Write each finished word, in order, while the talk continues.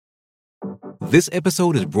This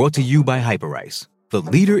episode is brought to you by Hyperice, the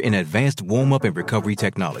leader in advanced warm-up and recovery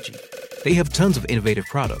technology. They have tons of innovative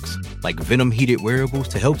products, like Venom-heated wearables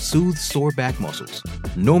to help soothe sore back muscles,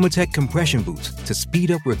 Normatec compression boots to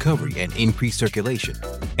speed up recovery and increase circulation,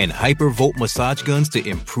 and Hypervolt massage guns to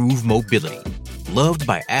improve mobility. Loved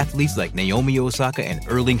by athletes like Naomi Osaka and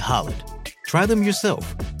Erling Haaland. Try them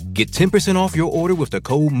yourself. Get 10% off your order with the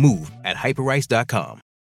code MOVE at hyperice.com.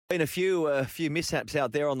 Been a few mishaps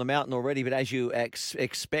out there on the mountain already, but as you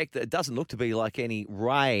expect, it doesn't look to be like any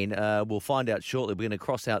rain. We'll find out shortly. We're going to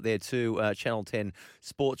cross out there to Channel 10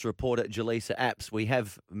 sports reporter Jaleesa Apps. We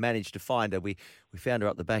have managed to find her. We found her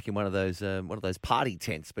up the back in one of those party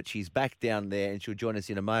tents, but she's back down there and she'll join us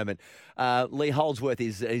in a moment. Lee Holdsworth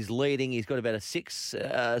is leading. He's got about a six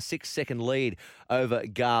second lead over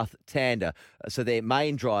Garth Tander. So their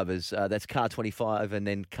main drivers, that's car 25 and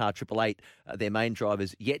then car 888, their main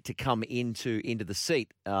drivers yet to come into the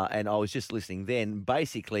seat. And I was just listening then.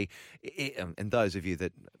 Basically, and those of you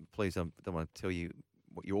that, please, I don't want to tell you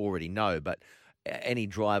what you already know, but any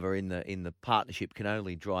driver in the partnership can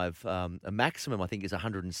only drive a maximum, I think, is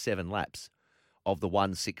 107 laps of the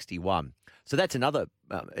 161. So that's another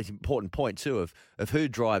important point too of who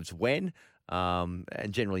drives when. And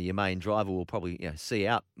generally, your main driver will probably see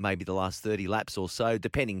out maybe the last 30 laps or so,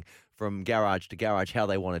 depending from garage to garage how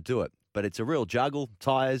they want to do it. But it's a real juggle: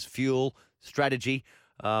 tyres, fuel, strategy,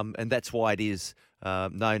 and that's why it is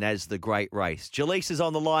known as the Great Race. Jaleesa's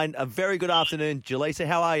on the line. A very good afternoon, Jaleesa.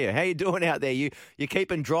 How are you? How you doing out there? You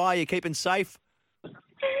keeping dry? You keeping safe?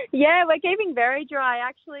 Yeah, we're keeping very dry.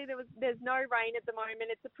 Actually, there's no rain at the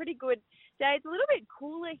moment. It's a pretty good day. It's a little bit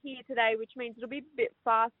cooler here today, which means it'll be a bit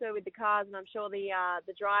faster with the cars, and I'm sure the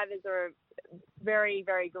drivers are very,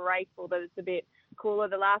 very grateful that it's a bit cooler.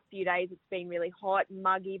 The last few days it's been really hot and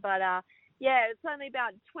muggy, but yeah, it's only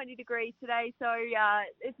about 20 degrees today, so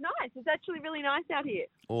it's nice. It's actually really nice out here.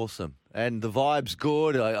 Awesome. And the vibe's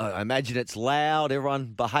good. I imagine it's loud, everyone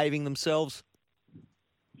behaving themselves.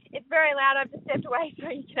 It's very loud. I've just stepped away so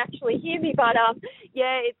you can actually hear me. But,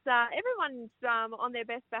 yeah, it's everyone's on their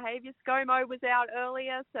best behaviour. ScoMo was out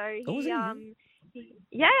earlier, so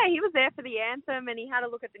he was there for the anthem, and he had a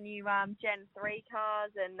look at the new Gen 3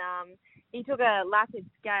 cars, and he took a lap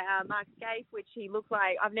at Mark Skaife, which he looked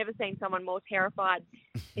like, I've never seen someone more terrified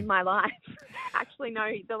in my life. Actually, no,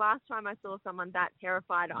 the last time I saw someone that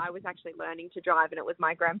terrified, I was actually learning to drive, and it was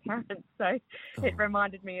my grandparents, so it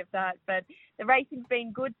reminded me of that. But the racing's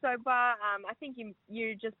been good so far. I think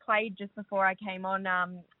you just played just before I came on,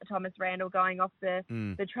 Thomas Randall going off the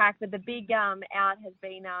track, but the big out has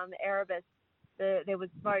been Erebus. There was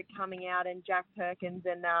smoke coming out, and Jack Perkins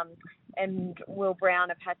and Will Brown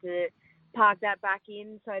have had to park that back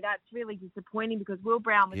in. So that's really disappointing because Will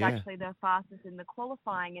Brown was actually the fastest in the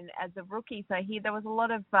qualifying and as a rookie. So there was a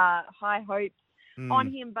lot of high hopes on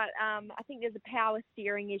him, but I think there's a power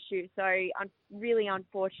steering issue. So I'm really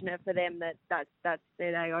unfortunate for them that's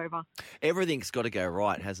their day over. Everything's got to go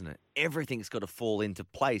right, hasn't it? Everything's got to fall into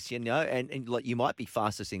place, and like you might be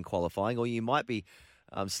fastest in qualifying, or you might be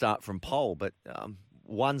start from pole, but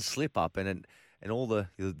one slip up and all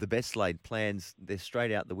the best laid plans, they're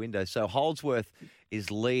straight out the window. So Holdsworth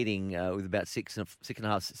is leading with about six and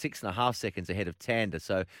a half seconds ahead of Tander.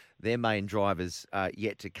 So their main drivers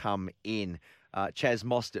yet to come in. Chaz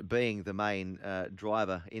Mostert being the main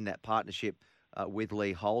driver in that partnership with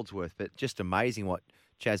Lee Holdsworth. But just amazing what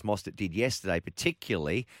Chaz Mostert did yesterday,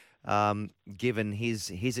 particularly given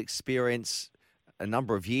his experience a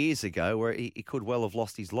number of years ago where he could well have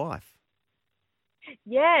lost his life.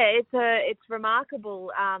 Yeah, it's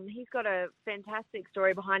remarkable. He's got a fantastic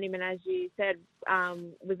story behind him, and as you said,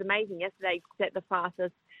 was amazing yesterday. Set the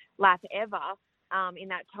fastest lap ever in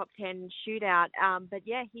that top 10 shootout. But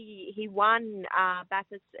yeah, he won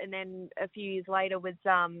Bathurst, and then a few years later was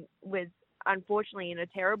unfortunately in a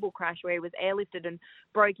terrible crash where he was airlifted and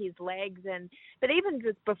broke his legs. But even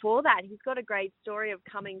just before that, he's got a great story of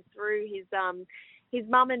coming through. His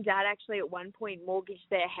mum and dad actually at one point mortgaged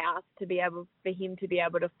their house for him to be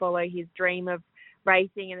able to follow his dream of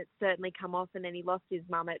racing, and it's certainly come off. And then he lost his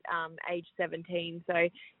mum at age 17. So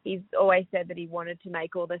he's always said that he wanted to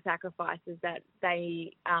make all the sacrifices that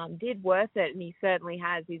they did worth it, and he certainly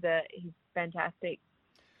has. He's fantastic.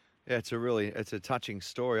 Yeah, it's a touching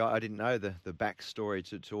story. I didn't know the backstory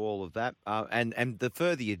to all of that. And the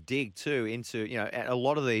further you dig too into, a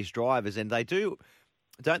lot of these drivers, and they do,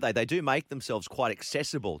 don't they? They do make themselves quite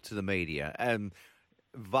accessible to the media. A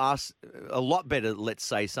lot better, let's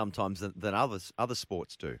say, sometimes than other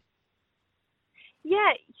sports do.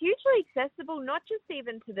 Yeah, hugely accessible, not just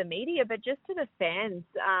even to the media, but just to the fans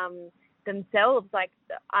themselves. Like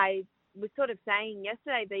I was sort of saying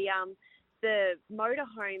yesterday, the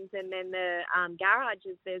motorhomes and then the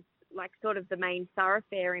garages, there's like sort of the main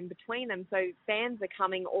thoroughfare in between them. So fans are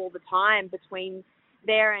coming all the time between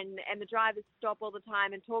there, and the drivers stop all the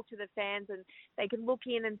time and talk to the fans, and they can look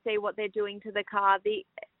in and see what they're doing to the car. The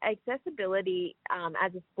accessibility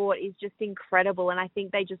as a sport is just incredible, and I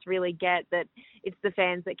think they just really get that it's the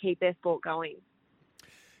fans that keep their sport going.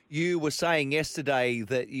 You were saying yesterday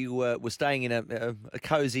that you were staying in a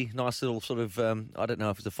cosy, nice little sort of, I don't know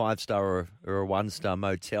if it's a 5-star or a 1-star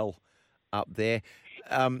motel up there.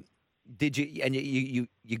 Did you, and you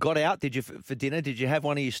got out, did you, for dinner? Did you have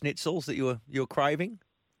one of your schnitzels that you were craving?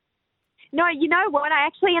 No, you know what? I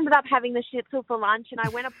actually ended up having the schnitzel for lunch, and I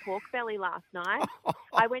went a pork belly last night.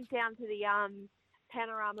 I went down to the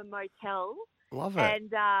Panorama Motel. Love it. And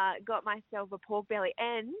got myself a pork belly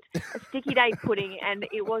and a sticky date pudding, and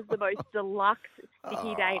it was the most deluxe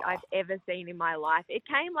sticky date I've ever seen in my life. It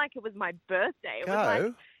came like it was my birthday. It was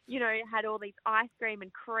like, you know, it had all these ice cream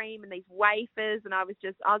and cream and these wafers, and I was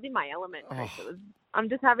in my element. I'm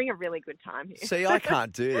just having a really good time here. See, I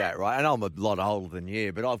can't do that, right? And I'm a lot older than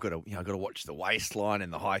you, but I've got to watch the waistline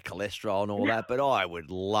and the high cholesterol and all that. But I would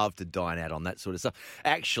love to dine out on that sort of stuff.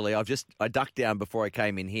 Actually, I ducked down before I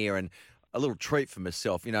came in here, and a little treat for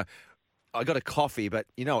myself. You know, I got a coffee, but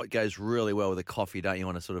you know it goes really well with a coffee, don't you?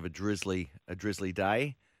 On a sort of a drizzly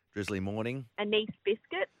day, drizzly morning. A nice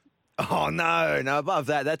biscuit. Oh no! Above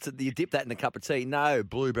that, you dip that in a cup of tea. No,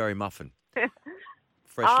 blueberry muffin,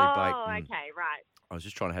 freshly baked. Oh, okay, right. I was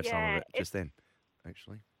just trying to have some of it just then,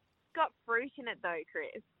 actually. Got fruit in it though,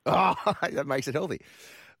 Chris. Oh, that makes it healthy.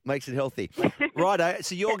 Righto.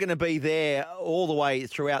 So you're going to be there all the way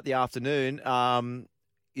throughout the afternoon.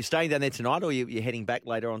 You're staying down there tonight, or you're heading back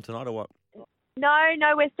later on tonight, or what? No,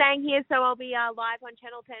 we're staying here, so I'll be live on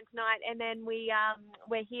Channel 10 tonight, and then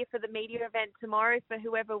we're here for the media event tomorrow for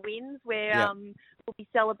whoever wins. We'll be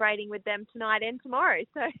celebrating with them tonight and tomorrow,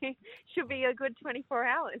 so should be a good 24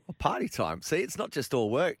 hours. Well, party time. See, it's not just all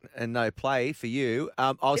work and no play for you.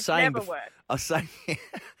 It's never work. I was saying.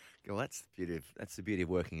 Well, that's the beauty of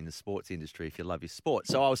working in the sports industry if you love your sport.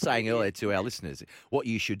 So I was saying earlier to our listeners what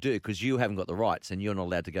you should do, because you haven't got the rights and you're not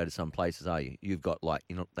allowed to go to some places, are you? You've got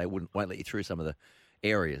they won't let you through some of the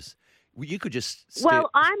areas. You could just... Well,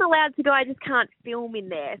 I'm allowed to go. I just can't film in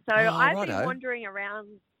there. So I've righto. been wandering around,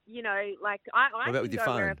 you know, like I can go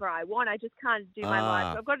phone? wherever I want. I just can't do my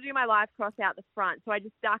live. So I've got to do my live cross out the front. So I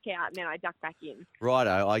just duck out and then I duck back in.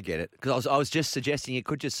 Righto, I get it. Because I was just suggesting you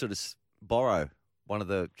could just sort of borrow one of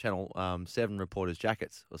the Channel 7 reporters'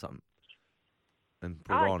 jackets or something and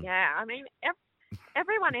put it on. Yeah. I mean,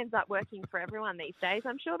 everyone ends up working for everyone these days.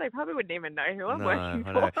 I'm sure they probably wouldn't even know who I'm working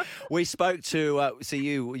for. We spoke to,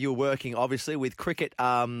 you're working obviously with Cricket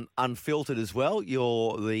Unfiltered as well.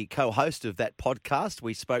 You're the co-host of that podcast.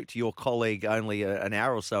 We spoke to your colleague only an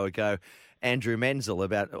hour or so ago, Andrew Menzel,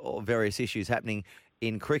 about various issues happening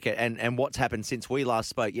in cricket and what's happened since we last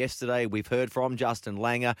spoke yesterday. We've heard from Justin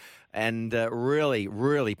Langer and really,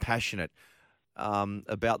 really passionate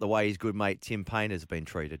about the way his good mate Tim Payne has been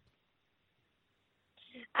treated.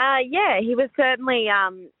 He was certainly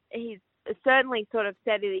he's certainly sort of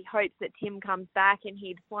said that he hopes that Tim comes back, and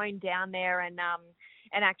he'd flown down there and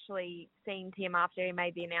actually seen Tim after he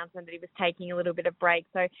made the announcement that he was taking a little bit of break.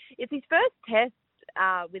 So it's his first test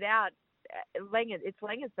without it's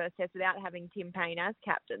Langer's first test without having Tim Payne as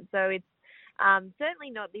captain. So it's certainly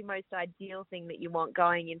not the most ideal thing that you want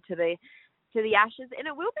going into the Ashes. And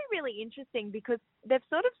it will be really interesting because they've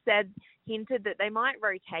sort of hinted that they might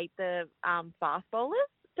rotate the fast bowlers.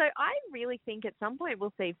 So I really think at some point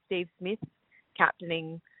we'll see Steve Smith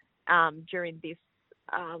captaining during this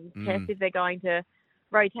test if they're going to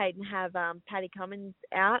rotate and have Paddy Cummins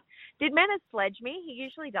out. Did Manners sledge me? He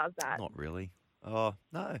usually does that. Not really. Oh,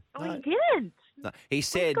 no. Oh, he didn't. No. He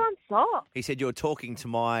said, he's gone soft. He said, you're talking to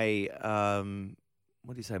my,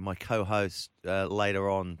 what do you say, my co-host later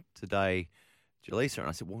on today, Jaleesa. And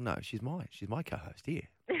I said, well, no, she's my co-host here.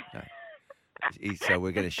 No. So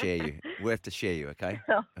we're going to share you. We have to share you, okay?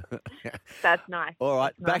 That's nice. All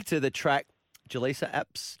right, That's back nice. to the track. Jaleesa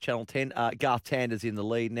Apps, Channel 10. Garth Tander's in the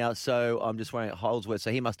lead now, so I'm just wondering at Holdsworth. So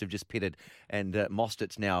he must have just pitted, and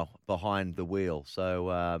Mostert's now behind the wheel.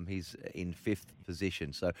 So he's in 5th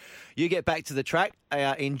position. So you get back to the track.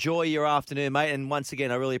 Enjoy your afternoon, mate. And once again,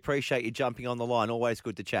 I really appreciate you jumping on the line. Always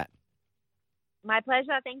good to chat. My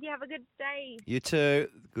pleasure. Thank you. Have a good day. You too.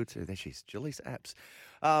 Good too. There she is, Jaleesa Apps.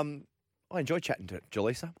 I enjoy chatting to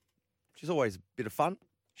Jaleesa. She's always a bit of fun.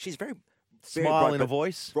 She's very Smile bright, in a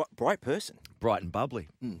voice. Bright person. Bright and bubbly.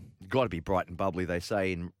 Mm. Got to be bright and bubbly, they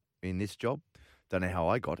say in this job. Don't know how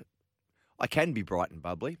I got it. I can be bright and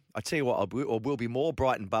bubbly. I tell you what, I will be more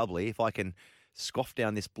bright and bubbly if I can scoff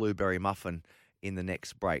down this blueberry muffin in the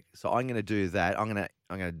next break. So I'm going to do that.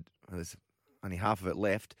 There's only half of it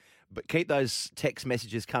left. But keep those text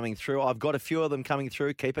messages coming through. I've got a few of them coming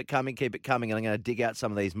through. Keep it coming. And I'm going to dig out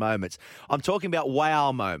some of these moments. I'm talking about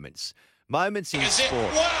wow moments. Moments in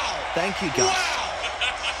sport. Wow! Thank you, Gus.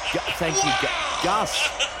 Wow! Thank you, Wow! Gus.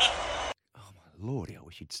 Oh, my Lordy, I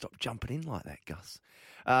wish you'd stop jumping in like that, Gus.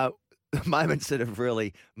 Moments that have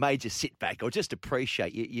really made you sit back or just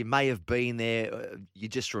appreciate. You may have been there. You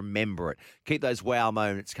just remember it. Keep those wow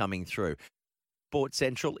moments coming through. Sports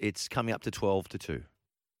Central, it's coming up to 12 to 2.